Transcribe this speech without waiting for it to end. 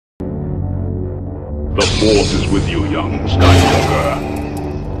The Force is with you, young Skywalker.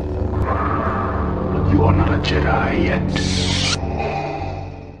 But you are not a Jedi yet.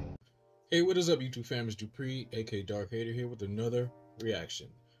 Hey, what is up, YouTube fam? It's Dupree, aka Dark Hater, here with another reaction.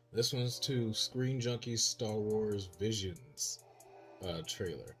 This one's to Screen Junkies Star Wars Visions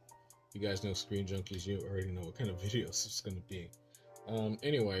trailer. You guys know Screen Junkies, you already know what kind of videos it's going to be.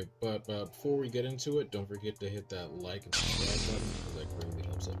 Anyway, but before we get into it, don't forget to hit that like and subscribe button, because that greatly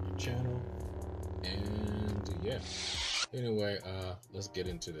helps out my channel. And yeah, anyway, let's get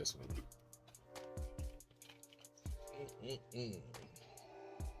into this one.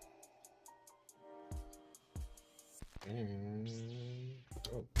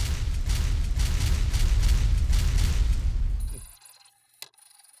 Oh.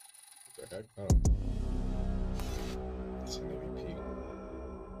 What the heck? Oh. It's an AVP.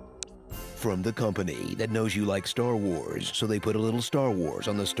 From the company that knows you like Star Wars, so they put a little Star Wars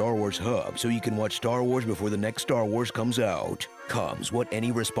on the Star Wars Hub so you can watch Star Wars before the next Star Wars comes out. Comes what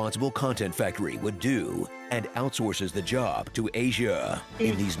any responsible content factory would do, and outsources the job to Asia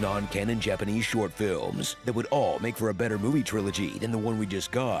in these non-canon Japanese short films that would all make for a better movie trilogy than the one we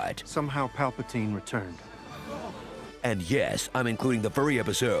just got. Somehow Palpatine returned. And yes, I'm including the furry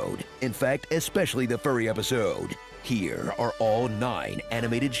episode. In fact, especially the furry episode. Here are all 9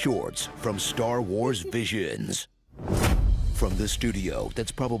 animated shorts from Star Wars Visions. From the studio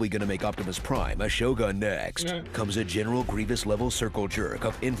that's probably gonna make Optimus Prime a Shogun next, comes a General Grievous level circle jerk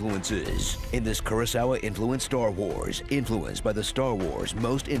of influences. In this Kurosawa-influenced Star Wars, influenced by the Star Wars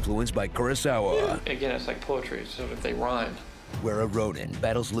most influenced by Kurosawa. Again, it's like poetry, so if they rhyme. Where a Ronin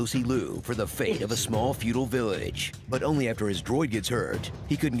battles Lucy Liu for the fate of a small feudal village. But only after his droid gets hurt.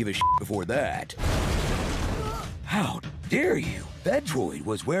 He couldn't give a shit before that. How dare you? That droid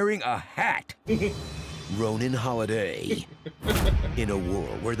was wearing a hat! Ronin Holiday. In a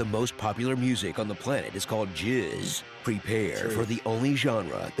world where the most popular music on the planet is called jizz, prepare for the only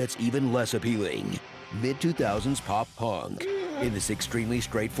genre that's even less appealing. Mid-2000s pop punk. In this extremely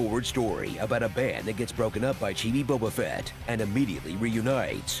straightforward story about a band that gets broken up by Chibi Boba Fett and immediately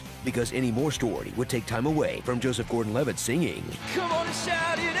reunites, because any more story would take time away from Joseph Gordon-Levitt's singing. Come on and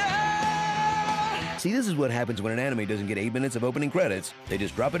shout it out! See, this is what happens when an anime doesn't get 8 minutes of opening credits. They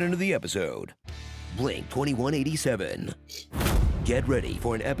just drop it into the episode. Blink 2187. Get ready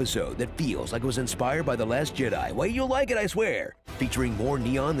for an episode that feels like it was inspired by The Last Jedi. Well, you'll like it, I swear. Featuring more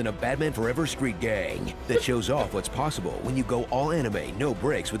neon than a Batman Forever street gang. That shows off what's possible when you go all anime, no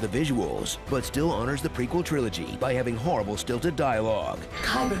breaks with the visuals, but still honors the prequel trilogy by having horrible stilted dialogue.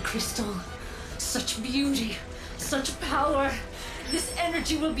 Kyber crystal, such beauty, such power. This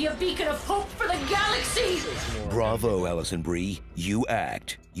energy will be a beacon of hope for the galaxy! Bravo, Allison Brie. You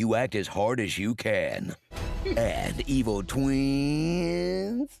act. You act as hard as you can. And evil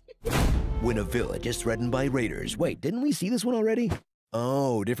twins. When a village is threatened by raiders. Wait, didn't we see this one already?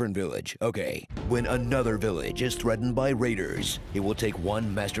 Oh, different village. Okay. When another village is threatened by raiders, it will take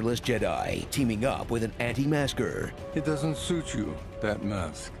one masterless Jedi teaming up with an anti-masker. It doesn't suit you, that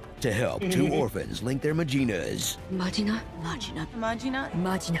mask. To help 2 orphans link their Maginas. Magina, Magina, Magina,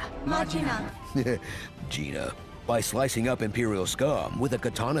 Magina, Magina. Gina. By slicing up Imperial scum with a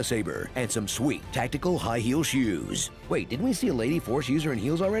katana saber and some sweet tactical high heel shoes. Wait, didn't we see a lady Force user in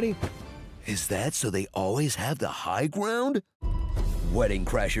heels already? Is that so they always have the high ground? Wedding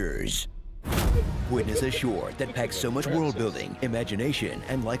Crashers. Witness a short that packs so much world building, imagination,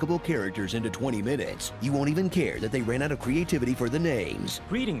 and likable characters into 20 minutes, you won't even care that they ran out of creativity for the names.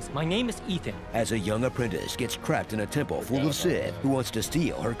 Greetings, my name is Ethan. As a young apprentice gets trapped in a temple full of Sith who wants to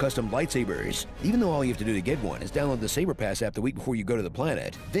steal her custom lightsabers, even though all you have to do to get one is download the Saber Pass app the week before you go to the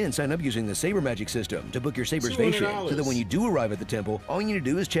planet, then sign up using the Saber Magic system to book your Saber's vacation, so that when you do arrive at the temple, all you need to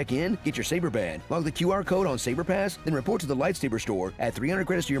do is check in, get your Saber band, log the QR code on Saber Pass, then report to the lightsaber store, add 300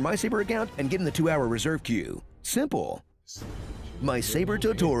 credits to your My Saber account, and get in the 2-hour reserve queue. Simple. My Saber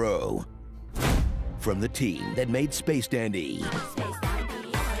Totoro. From the team that made Space Dandy.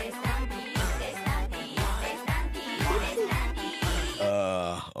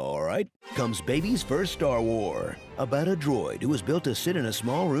 Alright. Comes Baby's First Star War. About a droid who was built to sit in a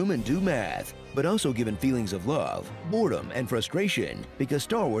small room and do math, but also given feelings of love, boredom, and frustration, because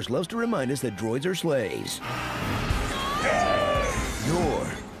Star Wars loves to remind us that droids are slaves. Your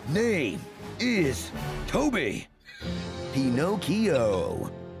name is Toby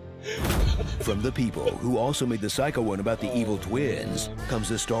Pinocchio. From the people who also made the Psycho one about the evil twins comes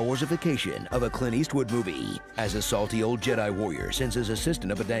the Star Warsification of a Clint Eastwood movie, as a salty old Jedi warrior sends his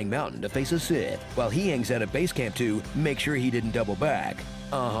assistant up a dang mountain to face a Sith, while he hangs out at base camp to make sure he didn't double back.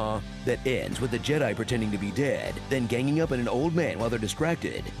 That ends with the Jedi pretending to be dead, then ganging up on an old man while they're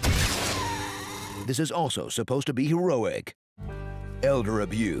distracted. This is also supposed to be heroic. Elder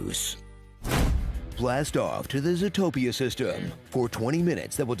abuse. Blast off to the Zootopia system for 20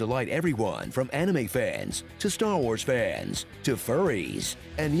 minutes that will delight everyone from anime fans to Star Wars fans to furries.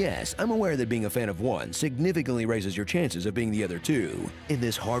 And yes, I'm aware that being a fan of one significantly raises your chances of being the other two in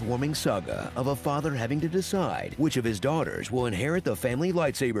this heartwarming saga of a father having to decide which of his daughters will inherit the family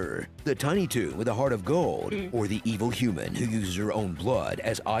lightsaber, the Tiny Toon with a heart of gold, or the evil human who uses her own blood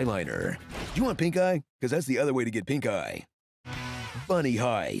as eyeliner. Do you want pink eye? Because that's the other way to get pink eye. Bunny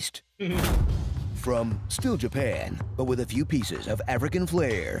heist. From still Japan, but with a few pieces of African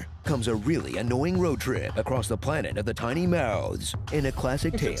flair, comes a really annoying road trip across the planet of the tiny mouths in a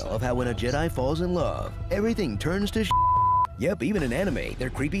classic tale of how when a Jedi falls in love, everything turns to Yep, even in anime, they're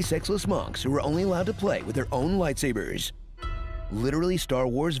creepy sexless monks who are only allowed to play with their own lightsabers. Literally Star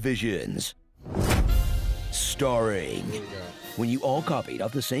Wars visions. Starring... When you all copied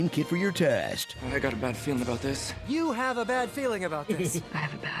off the same kit for your test. I got a bad feeling about this. You have a bad feeling about this. I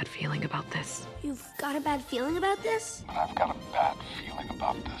have a bad feeling about this. You've got a bad feeling about this? I've got a bad feeling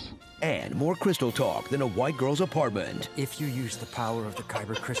about this. And more crystal talk than a white girl's apartment. If you use the power of the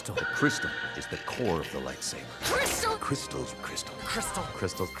Kyber crystal. Crystal is the core of the lightsaber. Crystal! Crystals, crystal. Crystal.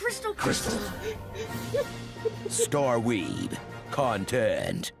 Crystals. Crystal! Crystal! Starweed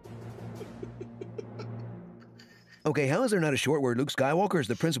content. Okay, how is there not a short where Luke Skywalker is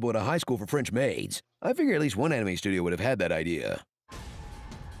the principal at a high school for French maids? I figure at least one anime studio would have had that idea.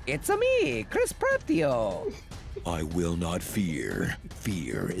 It's a me, Chris Pratio. I will not fear.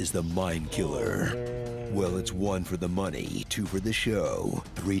 Fear is the mind killer. Well, it's 1 for the money, 2 for the show,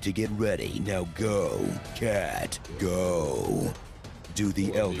 3 to get ready. Now go, cat, go. Do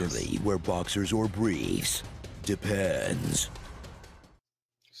the elderly wear boxers or briefs? Depends.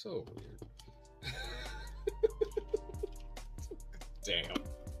 So weird. Damn.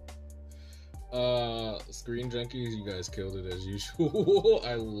 Screen Junkies, you guys killed it as usual.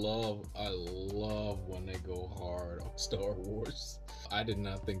 I love when they go hard on Star Wars. I did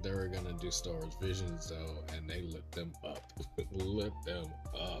not think they were gonna do Star Wars Visions though, and they lit them up. Lit them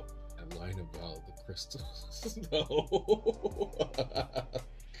up. And line about the crystals. No.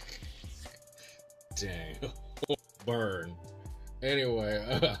 Damn. Burn.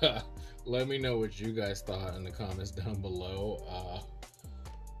 Anyway, let me know what you guys thought in the comments down below.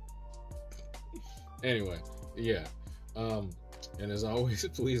 Anyway, yeah. And as always,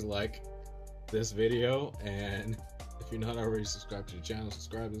 please like this video, and if you're not already subscribed to the channel,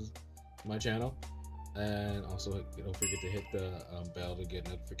 subscribe to my channel, and also don't forget to hit the bell to get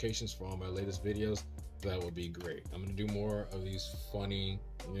notifications for all my latest videos. That would be great. I'm gonna do more of these funny,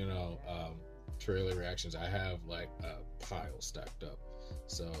 trailer reactions. I have like a pile stacked up.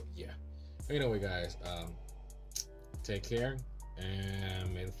 So yeah. Anyway, guys, take care,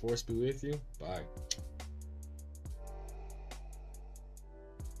 and may the force be with you. Bye.